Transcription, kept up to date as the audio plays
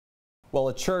Well,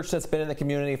 a church that's been in the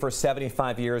community for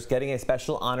 75 years getting a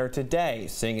special honor today,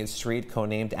 seeing its street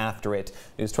co-named after it.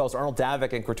 News 12's Arnold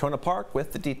Davick in Crotona Park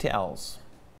with the details.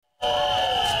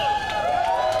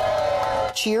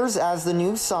 Cheers as the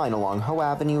new sign along Hoe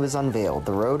Avenue is unveiled.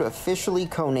 The road officially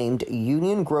co-named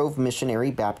Union Grove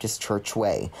Missionary Baptist Church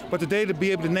Way. But today, to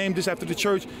be able to name this after the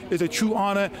church is a true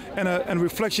honor and a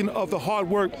reflection of the hard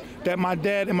work that my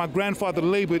dad and my grandfather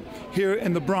labored here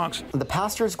in the Bronx. The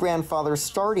pastor's grandfather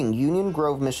starting Union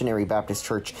Grove Missionary Baptist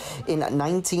Church in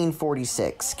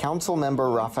 1946. Council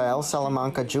member Rafael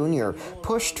Salamanca Jr.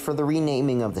 pushed for the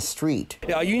renaming of the street.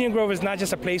 Union Grove is not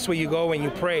just a place where you go and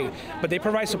you pray, but they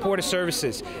provide supportive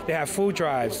services. They have food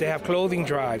drives, they have clothing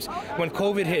drives. When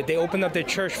COVID hit, they opened up their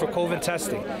church for COVID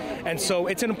testing. And so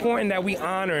it's important that we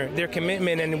honor their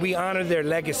commitment and we honor their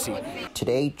legacy.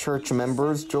 Today, church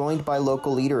members joined by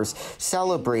local leaders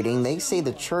celebrating. They say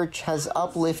the church has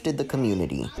uplifted the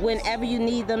community. Whenever you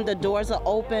need them, the doors are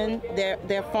open.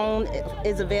 Their phone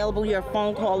is available. You're a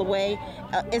phone call away.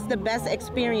 It's the best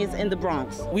experience in the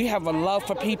Bronx. We have a love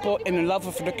for people and a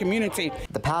love for the community.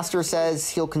 The pastor says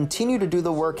he'll continue to do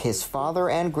the work his father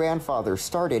and grandfather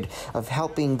started of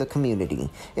helping the community.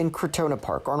 In Crotona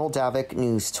Park, Arnold Davick,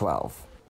 News 12.